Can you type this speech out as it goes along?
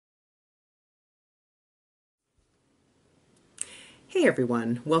Hey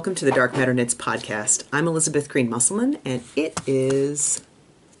everyone, welcome to the Dark Matter Knits podcast. I'm Elizabeth Green Musselman, and it is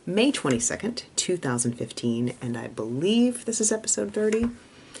May 22nd, 2015, and I believe this is episode 30.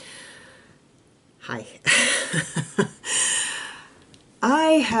 Hi.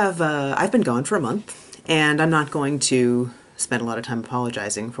 I've been gone for a month, and I'm not going to spend a lot of time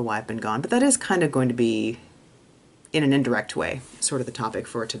apologizing for why I've been gone, but that is kind of going to be, in an indirect way, sort of the topic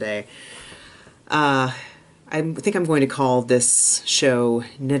for today. I think I'm going to call this show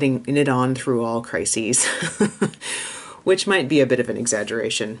Knit On Through All Crises, which might be a bit of an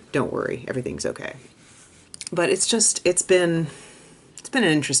exaggeration. Don't worry, everything's okay. But it's been an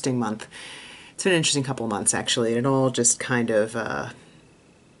interesting month. It's been an interesting couple of months, actually. It all just kind of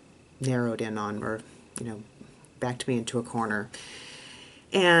narrowed in on, or, backed me into a corner.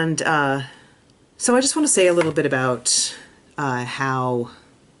 And so I just want to say a little bit about how...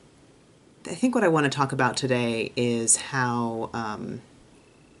 I think what I want to talk about today is how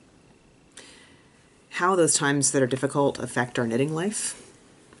those times that are difficult affect our knitting life.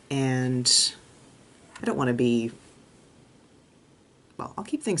 And I don't want to be, well, I'll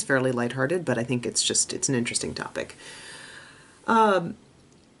keep things fairly lighthearted, but I think it's an interesting topic. I'm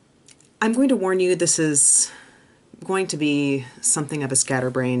going to warn you, this is going to be something of a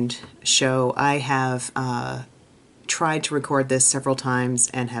scatterbrained show. I have tried to record this several times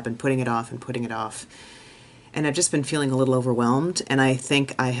and have been putting it off, and I've just been feeling a little overwhelmed, and I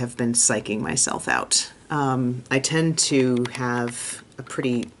think I have been psyching myself out. I tend to have a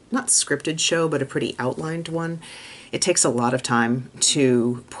pretty, not scripted show, but a pretty outlined one. It takes a lot of time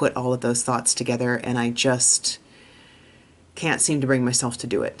to put all of those thoughts together, and I just can't seem to bring myself to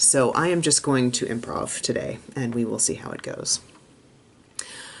do it. So I am just going to improv today, and we will see how it goes.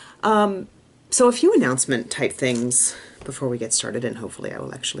 So a few announcement type things before we get started, and hopefully I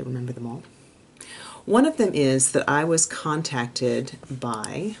will actually remember them all. One of them is that I was contacted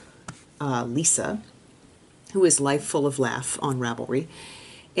by Lisa, who is Life Full of Laugh on Ravelry,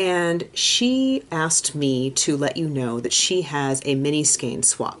 and she asked me to let you know that she has a mini skein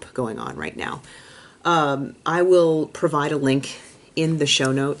swap going on right now. I will provide a link in the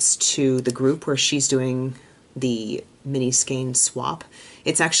show notes to the group where she's doing the mini skein swap.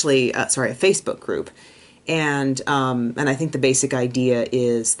 It's actually, a Facebook group. And I think the basic idea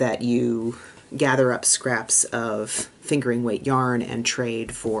is that you gather up scraps of fingering weight yarn and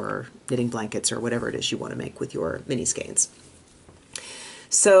trade for knitting blankets or whatever it is you want to make with your mini skeins.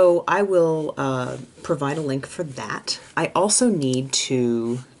 So I will provide a link for that. I also need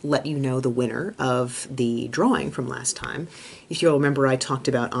to let you know the winner of the drawing from last time. If you'll remember, I talked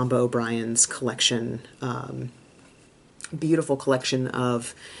about Amba O'Brien's collection, beautiful collection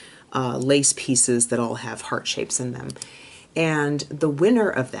of lace pieces that all have heart shapes in them. And the winner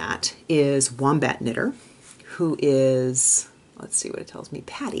of that is Wombat Knitter, who is, let's see what it tells me,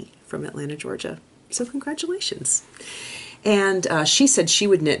 Patty from Atlanta, Georgia. So congratulations. And she said she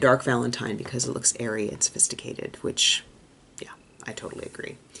would knit Dark Valentine because it looks airy and sophisticated, which, yeah, I totally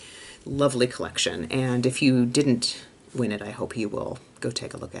agree. Lovely collection. And if you didn't win it, I hope you will go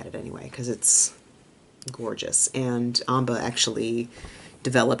take a look at it anyway, because it's gorgeous. And Amba actually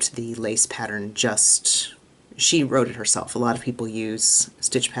developed the lace pattern she wrote it herself. A lot of people use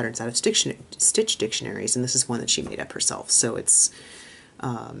stitch patterns out of stitch dictionaries, and this is one that she made up herself. So it's,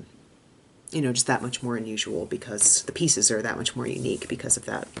 just that much more unusual because the pieces are that much more unique because of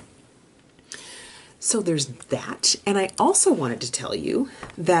that. So there's that. And I also wanted to tell you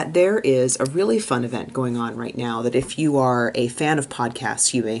that there is a really fun event going on right now that if you are a fan of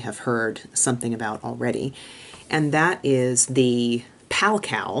podcasts, you may have heard something about already. And that is the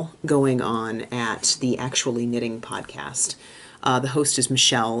PalCal going on at the Actually Knitting podcast. The host is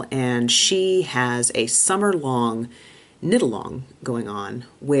Michelle, and she has a summer-long knit-along going on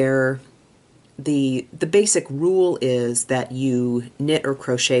where the basic rule is that you knit or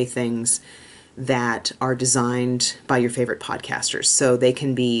crochet things that are designed by your favorite podcasters. So they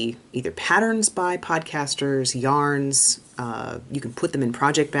can be either patterns by podcasters, yarns, you can put them in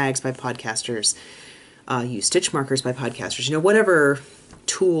project bags by podcasters, use stitch markers by podcasters, whatever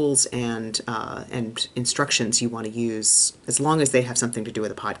tools and instructions you want to use, as long as they have something to do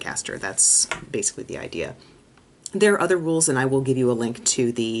with a podcaster. That's basically the idea. There are other rules, and I will give you a link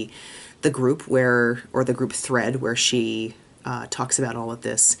to the group or the group thread where she talks about all of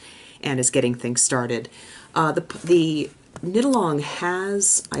this and is getting things started. The knit-along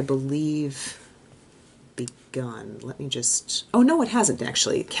has, I believe, begun. Let me just... Oh, no, it hasn't,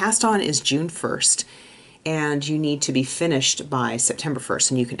 actually. Cast-on is June 1st, and you need to be finished by September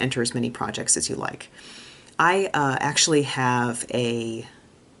 1st, and you can enter as many projects as you like. I actually have a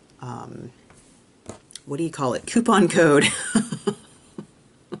what do you call it? Coupon code.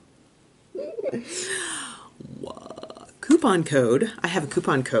 Coupon code. I have a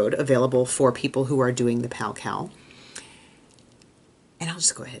coupon code available for people who are doing the PalCal. And I'll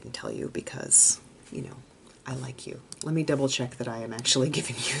just go ahead and tell you because, you know, I like you. Let me double check that I am actually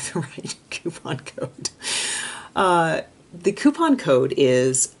giving you the right coupon code. The coupon code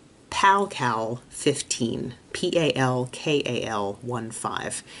is PalCal15,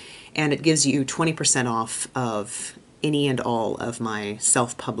 PALKAL15, and it gives you 20% off of any and all of my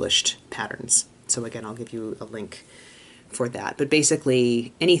self-published patterns. So again, I'll give you a link for that. But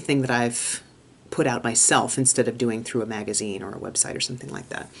basically, anything that I've put out myself instead of doing through a magazine or a website or something like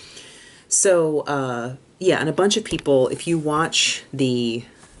that. So, yeah, and a bunch of people, if you watch the,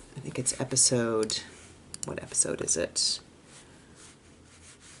 I think it's episode, what episode is it?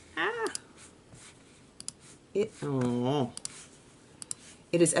 It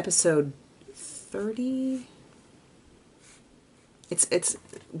is episode 30. It's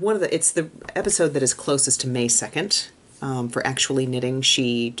one of the, it's the episode that is closest to May 2nd. For actually knitting,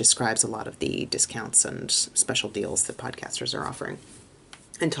 she describes a lot of the discounts and special deals that podcasters are offering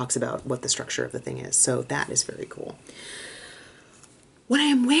and talks about what the structure of the thing is. So that is very cool. What I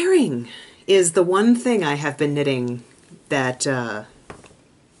am wearing is the one thing I have been knitting that I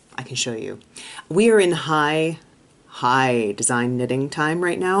can show you. We are in high design knitting time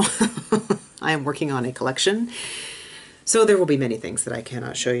right now. I am working on a collection. So there will be many things that I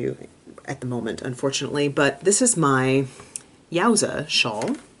cannot show you at the moment, unfortunately, but this is my Yowza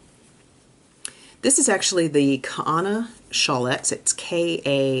shawl. This is actually the Kaana shawlette. It's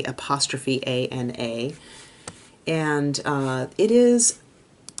K-A-apostrophe-A-N-A, and it is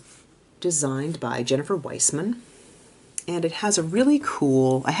designed by Jennifer Weissman, and it has a really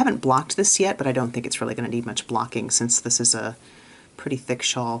cool, I haven't blocked this yet, but I don't think it's really going to need much blocking since this is a pretty thick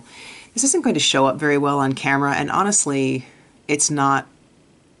shawl. This isn't going to show up very well on camera, and honestly, it's not.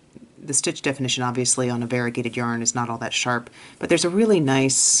 The stitch definition, obviously, on a variegated yarn is not all that sharp, but there's a really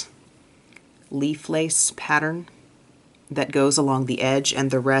nice leaf lace pattern that goes along the edge, and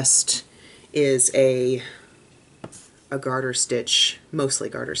the rest is a garter stitch, mostly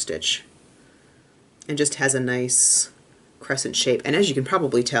garter stitch, and just has a nice crescent shape. And as you can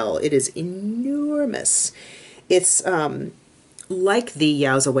probably tell, it is enormous. It's like the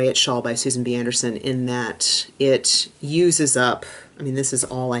Yowza Way It shawl by Susan B. Anderson in that it uses up, I mean, this is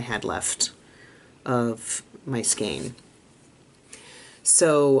all I had left of my skein.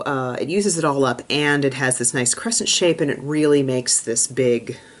 So it uses it all up, and it has this nice crescent shape, and it really makes this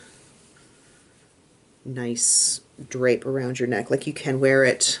big, nice drape around your neck. Like you can wear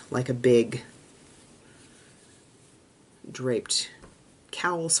it like a big draped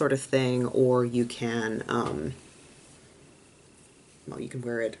cowl sort of thing, or you can well, you can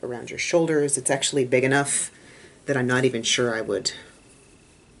wear it around your shoulders. It's actually big enough that I'm not even sure I would,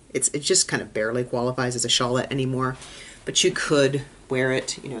 it just kind of barely qualifies as a shawlette anymore, but you could wear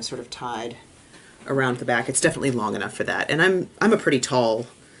it, you know, sort of tied around the back. It's definitely long enough for that. And I'm a pretty tall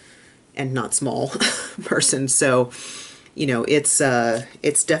and not small person, so you know, it's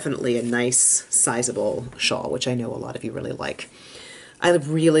definitely a nice sizable shawl, which I know a lot of you really like. I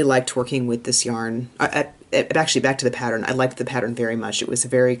really liked working with this yarn. Actually, back to the pattern. I liked the pattern very much. It was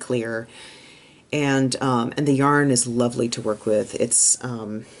very clear, and the yarn is lovely to work with. It's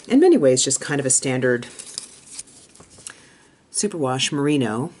in many ways just kind of a standard superwash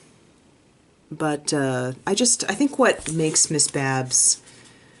merino, but I think what makes Miss Babs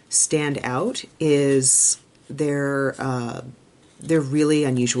stand out is their really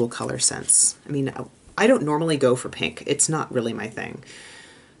unusual color sense. I mean, I don't normally go for pink. It's not really my thing.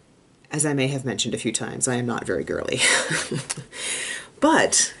 As I may have mentioned a few times, I am not very girly.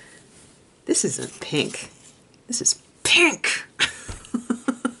 But this isn't pink. This is pink.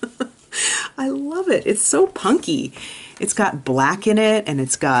 I love it. It's so punky. It's got black in it, and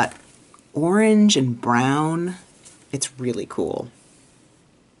it's got orange and brown. It's really cool.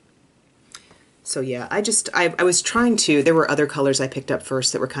 So yeah, I was trying to, there were other colors I picked up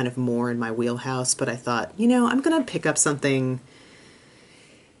first that were kind of more in my wheelhouse, but I thought, you know, I'm going to pick up something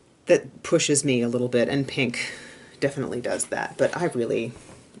that pushes me a little bit, and pink definitely does that. But I really,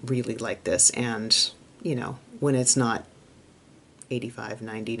 really like this, and, you know, when it's not 85,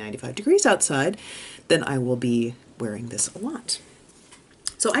 90, 95 degrees outside, then I will be wearing this a lot.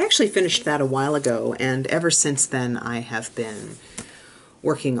 So I actually finished that a while ago, and ever since then I have been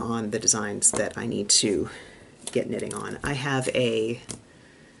working on the designs that I need to get knitting on. I have a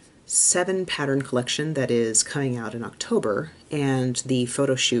 7 pattern collection that is coming out in October, and the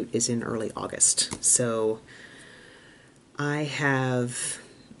photo shoot is in early August. So I have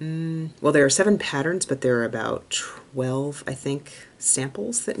Well, there are 7 patterns, but there are about 12, I think,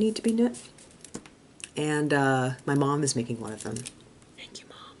 samples that need to be knit. And my mom is making one of them. Thank you,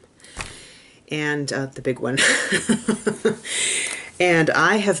 Mom. And the big one. And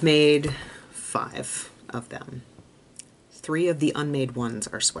I have made 5 of them. 3 of the unmade ones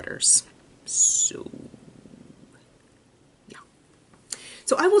are sweaters. So, yeah.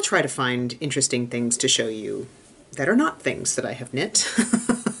 So I will try to find interesting things to show you that are not things that I have knit.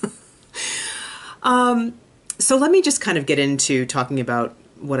 So let me just kind of get into talking about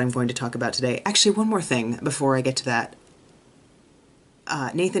what I'm going to talk about today. Actually, one more thing before I get to that.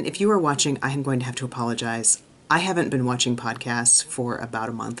 Nathan, if you are watching, I am going to have to apologize. I haven't been watching podcasts for about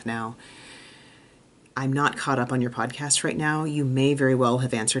a month now. I'm not caught up on your podcast right now. You may very well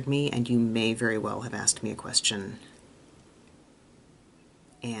have answered me, and you may very well have asked me a question.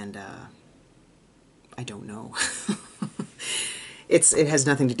 And I don't know. It has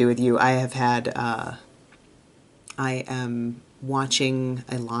nothing to do with you. I have had, I am watching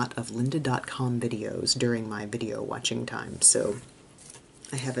a lot of lynda.com videos during my video watching time, so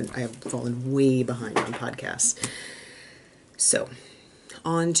I have fallen way behind on podcasts. So,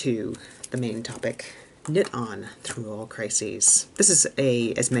 on to the main topic. Knit on through all crises. This is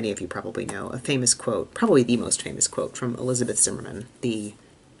as many of you probably know, a famous quote, probably the most famous quote from Elizabeth Zimmermann, the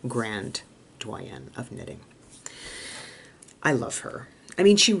grand doyenne of knitting. I love her. I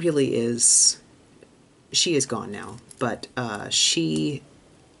mean, she really is, she is gone now, but she,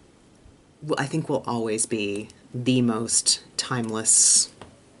 I think, will always be the most timeless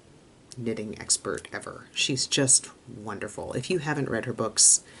knitting expert ever. She's just wonderful. If you haven't read her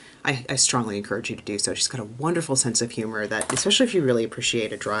books, I strongly encourage you to do so. She's got a wonderful sense of humor that, especially if you really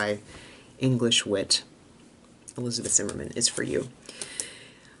appreciate a dry English wit, Elizabeth Zimmermann is for you.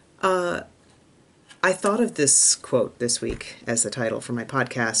 I thought of this quote this week as the title for my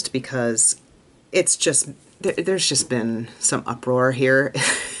podcast because it's just, there's just been some uproar here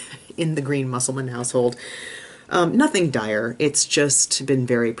in the Green Musselman household. Nothing dire. It's just been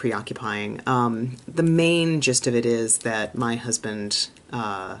very preoccupying. The main gist of it is that my husband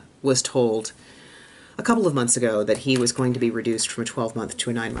was told a couple of months ago that he was going to be reduced from a 12-month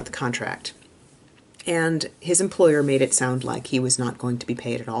to a 9-month contract. And his employer made it sound like he was not going to be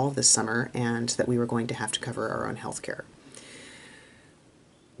paid at all this summer and that we were going to have to cover our own health care.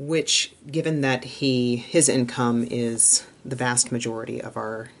 Which, given that his income is the vast majority of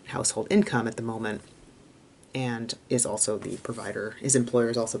our household income at the moment, and is also the provider, his employer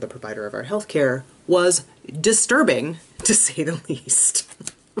is also the provider of our health care, was disturbing, to say the least.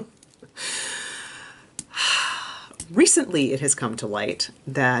 Recently, it has come to light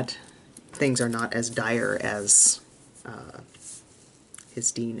that things are not as dire as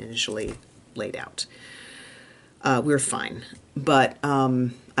his dean initially laid out. We're fine, but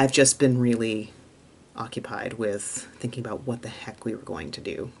I've just been really occupied with thinking about what the heck we were going to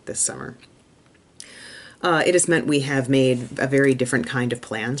do this summer. It has meant we have made a very different kind of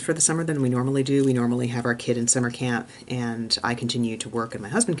plans for the summer than we normally do. We normally have our kid in summer camp, and I continue to work, and my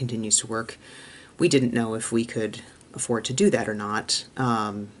husband continues to work. We didn't know if we could afford to do that or not,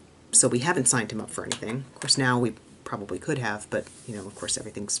 so we haven't signed him up for anything. Of course, now we probably could have, but, you know, of course,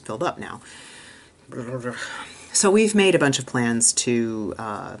 everything's filled up now. So we've made a bunch of plans to,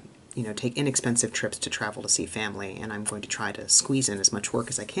 you know, take inexpensive trips to travel to see family, and I'm going to try to squeeze in as much work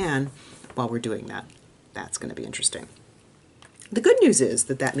as I can while we're doing that. That's going to be interesting. The good news is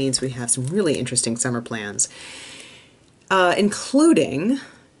that that means we have some really interesting summer plans, including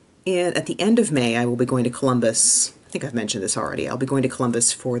at the end of May, I will be going to Columbus. I think I've mentioned this already. I'll be going to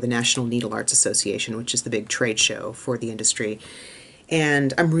Columbus for the National Needle Arts Association, which is the big trade show for the industry.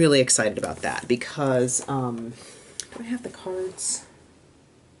 And I'm really excited about that because, do I have the cards?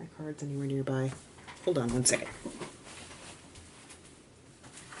 My cards anywhere nearby? Hold on one second.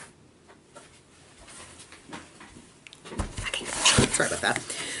 Okay, sorry about that.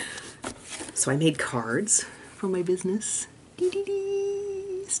 So I made cards for my business.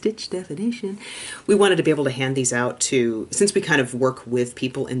 Stitch definition. We wanted to be able to hand these out to, since we kind of work with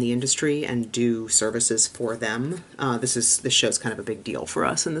people in the industry and do services for them, this show's kind of a big deal for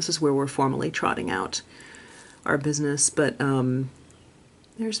us, and this is where we're formally trotting out our business. But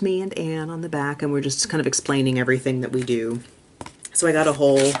there's me and Anne on the back, and we're just kind of explaining everything that we do. So I got a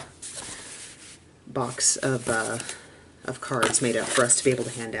whole box of cards made up for us to be able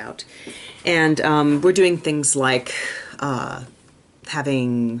to hand out. And we're doing things like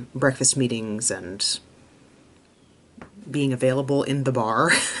having breakfast meetings and being available in the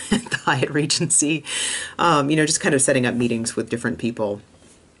bar at the Hyatt Regency, you know, just kind of setting up meetings with different people.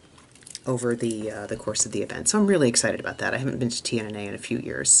 over the course of the event. So I'm really excited about that. I haven't been to TNNA in a few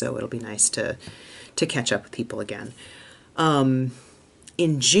years, so it'll be nice to catch up with people again.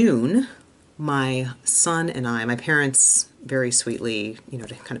 In June, my son and I, my parents very sweetly,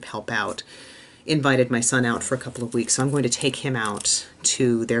 to kind of help out, invited my son out for a couple of weeks. So I'm going to take him out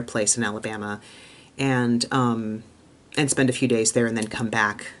to their place in Alabama and spend a few days there and then come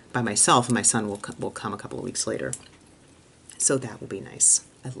back by myself, and my son will come a couple of weeks later. So that will be nice.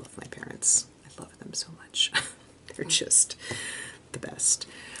 I love my parents. I love them so much. They're just the best.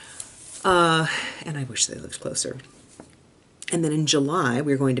 And I wish they lived closer. And then in July,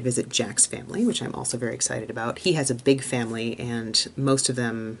 we're going to visit Jack's family, which I'm also very excited about. He has a big family, and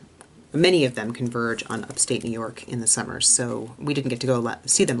many of them converge on upstate New York in the summer. So we didn't get to go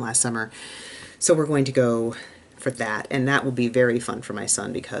see them last summer. So we're going to go for that. And that will be very fun for my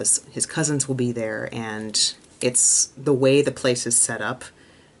son because his cousins will be there, and it's the way the place is set up.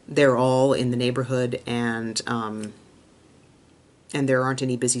 They're all in the neighborhood, and there aren't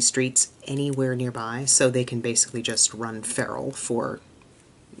any busy streets anywhere nearby, so they can basically just run feral for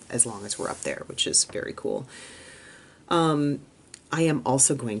as long as we're up there, which is very cool. I am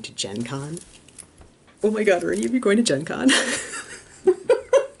also going to Gen Con. Oh my God, are any of you going to Gen Con?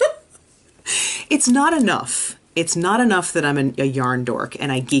 It's not enough. It's not enough that I'm a yarn dork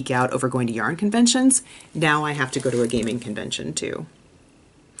and I geek out over going to yarn conventions. Now I have to go to a gaming convention too.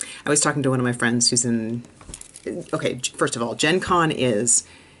 I was talking to one of my friends who's in... Okay, first of all, Gen Con is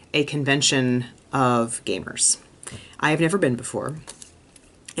a convention of gamers. I have never been before,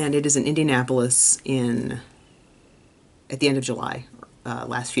 and it is in Indianapolis at the end of July,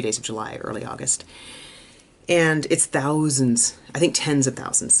 last few days of July, early August. And it's thousands, I think tens of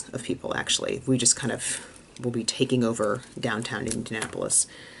thousands of people, actually. We just kind of will be taking over downtown Indianapolis.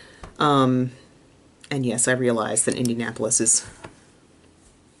 And yes, I realize that Indianapolis is...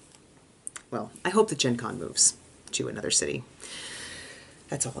 Well, I hope that Gen Con moves to another city.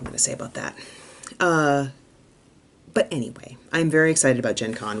 That's all I'm going to say about that. But anyway, I'm very excited about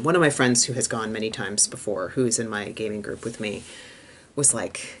Gen Con. One of my friends who has gone many times before, who is in my gaming group with me, was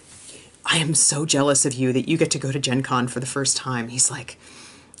like, I am so jealous of you that you get to go to Gen Con for the first time. He's like,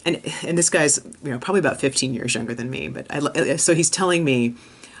 and this guy's probably about 15 years younger than me, but so he's telling me,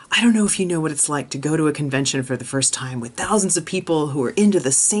 I don't know if you know what it's like to go to a convention for the first time with thousands of people who are into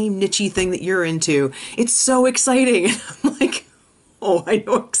the same niche-y thing that you're into. It's so exciting. And I'm like, oh, I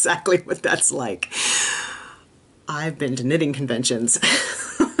know exactly what that's like. I've been to knitting conventions.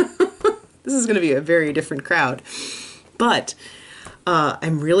 This is going to be a very different crowd. But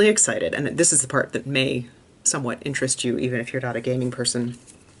I'm really excited, and this is the part that may somewhat interest you, even if you're not a gaming person.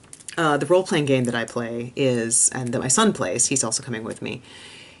 The role-playing game that I play and that my son plays, he's also coming with me,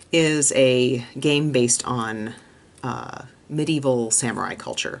 is a game based on medieval samurai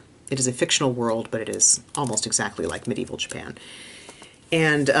culture. It is a fictional world, but it is almost exactly like medieval Japan.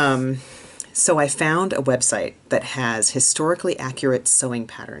 And so I found a website that has historically accurate sewing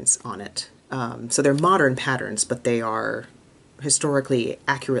patterns on it. So they're modern patterns, but they are historically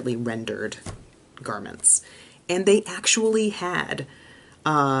accurately rendered garments. And they actually had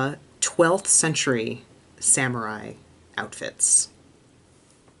 12th century samurai outfits.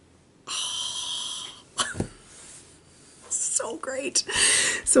 So great.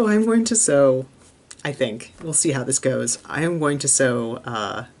 So I'm going to sew, I think, we'll see how this goes. I am going to sew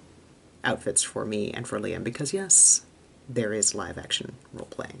outfits for me and for Liam because, yes, there is live action role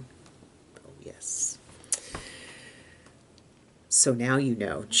playing. Oh, yes. So now you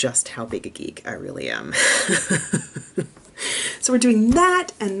know just how big a geek I really am. So we're doing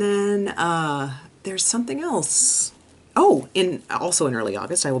that, and then there's something else. Oh, also in early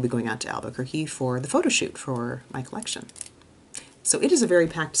August, I will be going out to Albuquerque for the photo shoot for my collection. So it is a very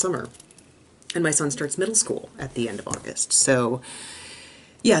packed summer, and my son starts middle school at the end of August. So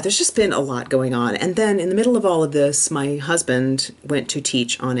yeah, there's just been a lot going on. And then in the middle of all of this, my husband went to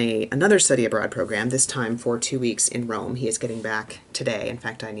teach on another study abroad program, this time for 2 weeks in Rome. He is getting back today. In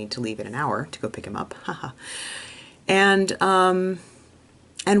fact, I need to leave in an hour to go pick him up. Haha. And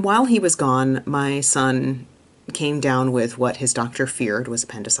while he was gone, my son came down with what his doctor feared was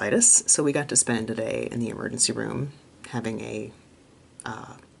appendicitis. So we got to spend a day in the emergency room having a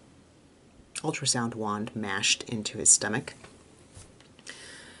ultrasound wand mashed into his stomach.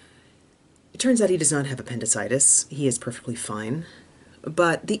 It turns out he does not have appendicitis. He is perfectly fine.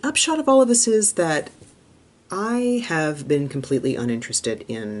 But the upshot of all of this is that I have been completely uninterested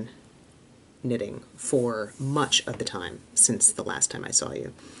in knitting for much of the time since the last time I saw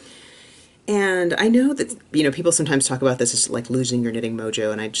you. And I know that, people sometimes talk about this as like losing your knitting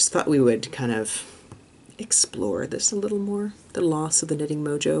mojo, and I just thought we would kind of explore this a little more, the loss of the knitting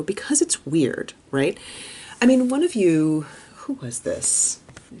mojo, because it's weird, right? I mean, one of you, who was this?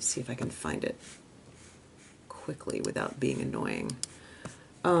 Let me see if I can find it quickly without being annoying.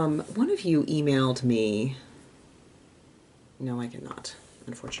 One of you emailed me, no, I cannot,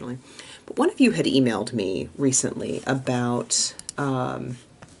 unfortunately, but one of you had emailed me recently about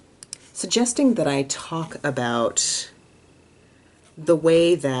suggesting that I talk about the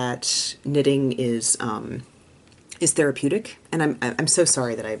way that knitting is therapeutic, and I'm so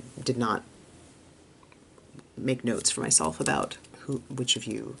sorry that I did not make notes for myself about which of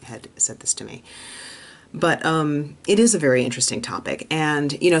you had said this to me. But it is a very interesting topic.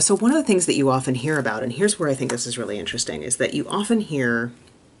 And, so one of the things that you often hear about, and here's where I think this is really interesting, is that you often hear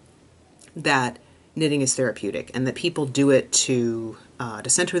that knitting is therapeutic and that people do it to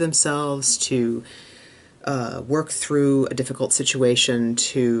center themselves, to work through a difficult situation,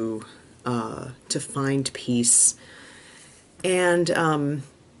 to find peace. And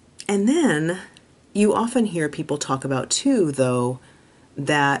then you often hear people talk about, too, though,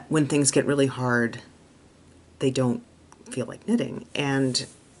 that when things get really hard, they don't feel like knitting. And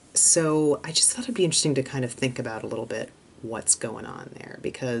so I just thought it'd be interesting to kind of think about a little bit what's going on there,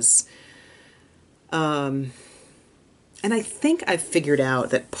 because and I think I've figured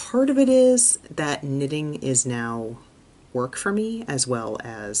out that part of it is that knitting is now work for me as well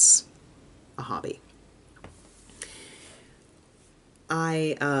as a hobby.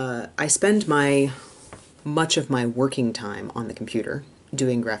 I spend much of my working time on the computer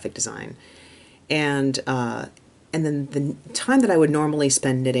doing graphic design. And then the time that I would normally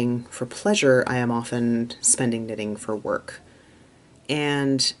spend knitting for pleasure, I am often spending knitting for work.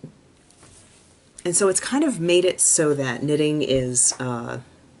 And so it's kind of made it so that knitting is, kind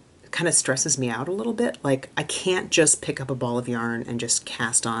of stresses me out a little bit. Like, I can't just pick up a ball of yarn and just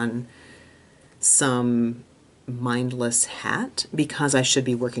cast on some mindless hat because I should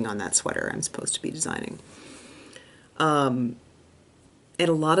be working on that sweater I'm supposed to be designing. And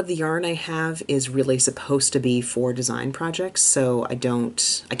a lot of the yarn I have is really supposed to be for design projects, so I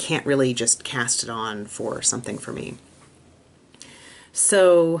can't really just cast it on for something for me.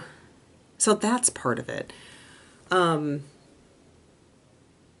 So that's part of it.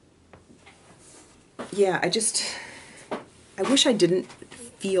 Yeah, I wish I didn't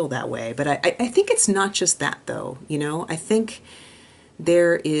feel that way, but I think it's not just that, though, I think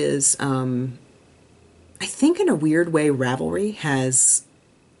there is, I think in a weird way, Ravelry has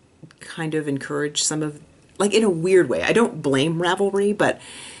kind of encouraged some of, like, in a weird way. I don't blame Ravelry, but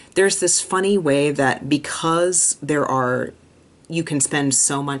there's this funny way that because you can spend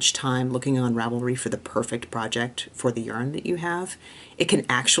so much time looking on Ravelry for the perfect project for the yarn that you have, it can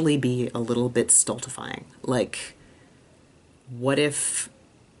actually be a little bit stultifying. Like, what if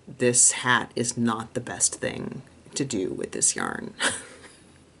this hat is not the best thing to do with this yarn?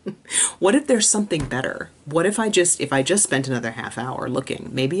 What if there's something better? What if I just spent another half hour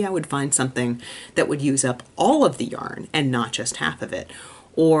looking? Maybe I would find something that would use up all of the yarn and not just half of it,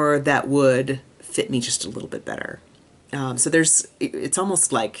 or that would fit me just a little bit better. So it's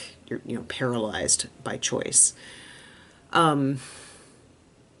almost like you're paralyzed by choice. Yeah,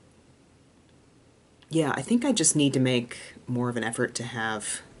 I think I just need to make more of an effort to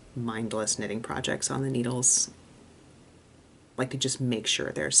have mindless knitting projects on the needles. Like, to just make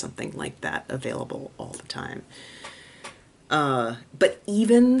sure there's something like that available all the time. But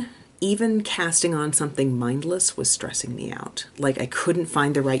even casting on something mindless was stressing me out. Like, I couldn't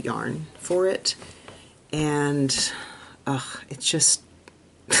find the right yarn for it, and it's just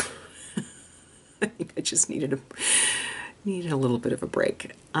I think I just needed a little bit of a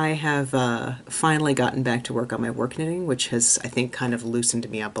break. I have finally gotten back to work on my work knitting, which has, I think, kind of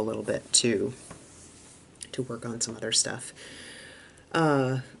loosened me up a little bit to work on some other stuff.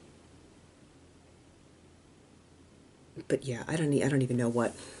 But yeah, I don't even know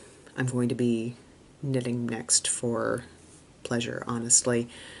what I'm going to be knitting next for pleasure, honestly.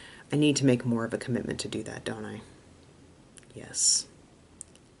 I need to make more of a commitment to do that, don't I? Yes.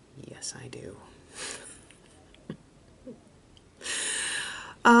 Yes, I do.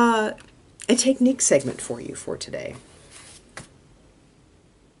 A technique segment for you for today.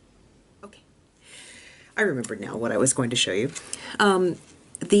 Okay. I remembered now what I was going to show you. I'm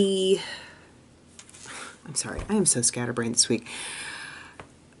sorry, I am so scatterbrained this week.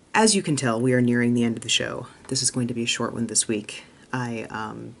 As you can tell, we are nearing the end of the show. This is going to be a short one this week.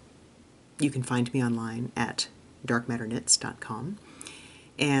 You can find me online at darkmatterknits.com,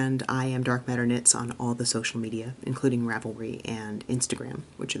 and I am Dark Matter Knits on all the social media, including Ravelry and Instagram,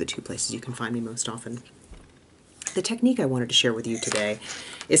 which are the two places you can find me most often. The technique I wanted to share with you today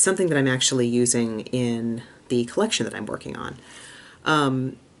is something that I'm actually using in the collection that I'm working on.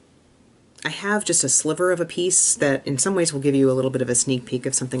 I have just a sliver of a piece that in some ways will give you a little bit of a sneak peek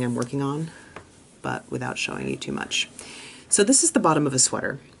of something I'm working on, but without showing you too much. So this is the bottom of a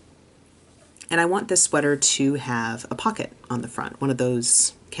sweater, and I want this sweater to have a pocket on the front, one of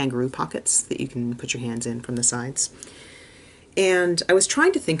those kangaroo pockets that you can put your hands in from the sides. And I was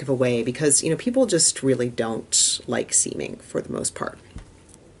trying to think of a way, because people just really don't like seaming for the most part.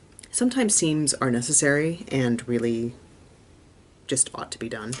 Sometimes seams are necessary and really just ought to be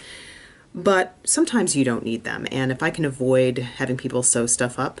done. But sometimes you don't need them, and if I can avoid having people sew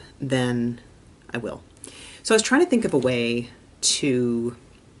stuff up, then I will. So I was trying to think of a way to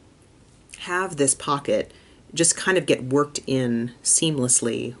have this pocket just kind of get worked in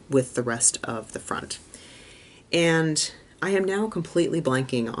seamlessly with the rest of the front. And I am now completely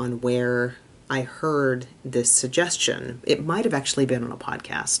blanking on where I heard this suggestion. It might have actually been on a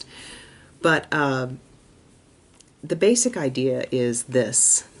podcast, but the basic idea is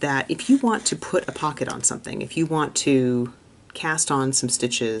this, that if you want to put a pocket on something, if you want to cast on some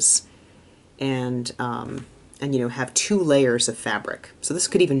stitches and have 2 layers of fabric, so this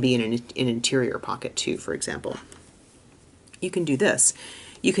could even be in an interior pocket too, for example, you can do this.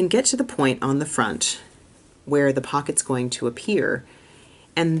 You can get to the point on the front where the pocket's going to appear,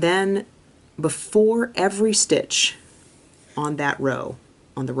 and then before every stitch on that row,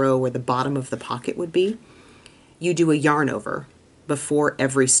 on the row where the bottom of the pocket would be, you do a yarn over before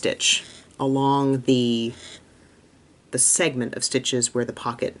every stitch along the segment of stitches where the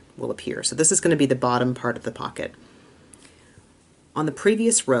pocket will appear. So this is going to be the bottom part of the pocket. On the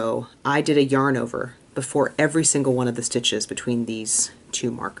previous row, I did a yarn over before every single one of the stitches between these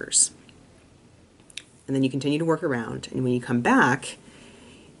 2 markers. And then you continue to work around, and when you come back,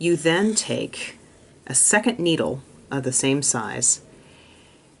 you then take a second needle of the same size,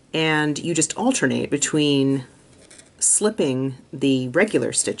 and you just alternate between slipping the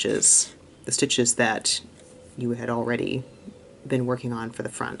regular stitches, the stitches that you had already been working on for the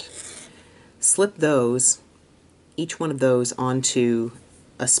front. Slip those, each one of those, onto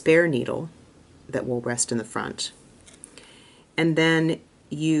a spare needle that will rest in the front. And then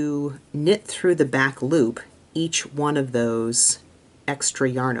you knit through the back loop each one of those extra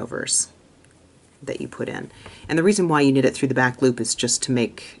yarn overs that you put in. And the reason why you knit it through the back loop is just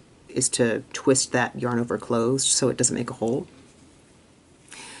to twist that yarn over closed so it doesn't make a hole.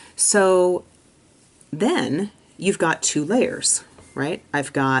 So then you've got 2 layers, right?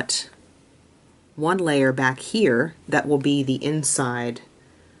 I've got 1 layer back here that will be the inside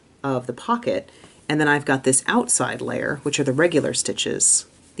of the pocket, and then I've got this outside layer, which are the regular stitches.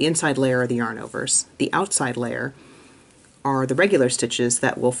 The inside layer are the yarn overs. The outside layer are the regular stitches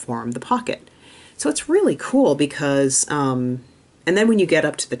that will form the pocket. So it's really cool because and then when you get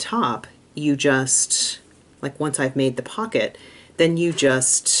up to the top, you just, like once I've made the pocket, then you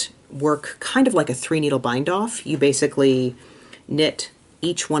just work kind of like a 3-needle bind off. You basically knit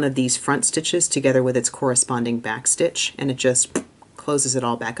each one of these front stitches together with its corresponding back stitch, and it just closes it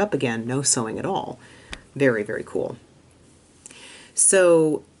all back up again, no sewing at all. Very, very cool.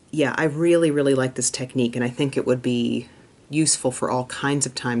 So yeah, I really, really like this technique, and I think it would be useful for all kinds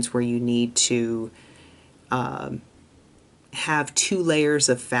of times where you need to have 2 layers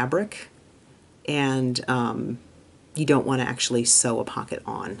of fabric and you don't want to actually sew a pocket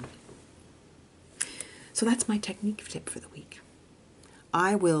on. So that's my technique tip for the week.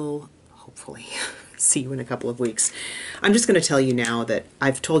 I will hopefully see you in a couple of weeks. I'm just going to tell you now that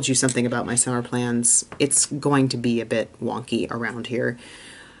I've told you something about my summer plans. It's going to be a bit wonky around here.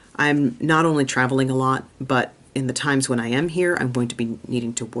 I'm not only traveling a lot, but in the times when I am here, I'm going to be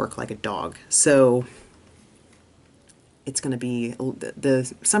needing to work like a dog. So it's going to be,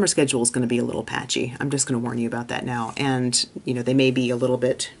 the summer schedule is going to be a little patchy. I'm just going to warn you about that now. And, they may be a little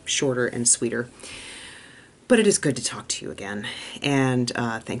bit shorter and sweeter. But it is good to talk to you again. And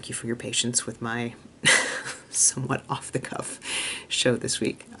thank you for your patience with my somewhat off-the-cuff show this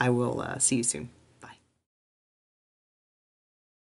week. I will see you soon.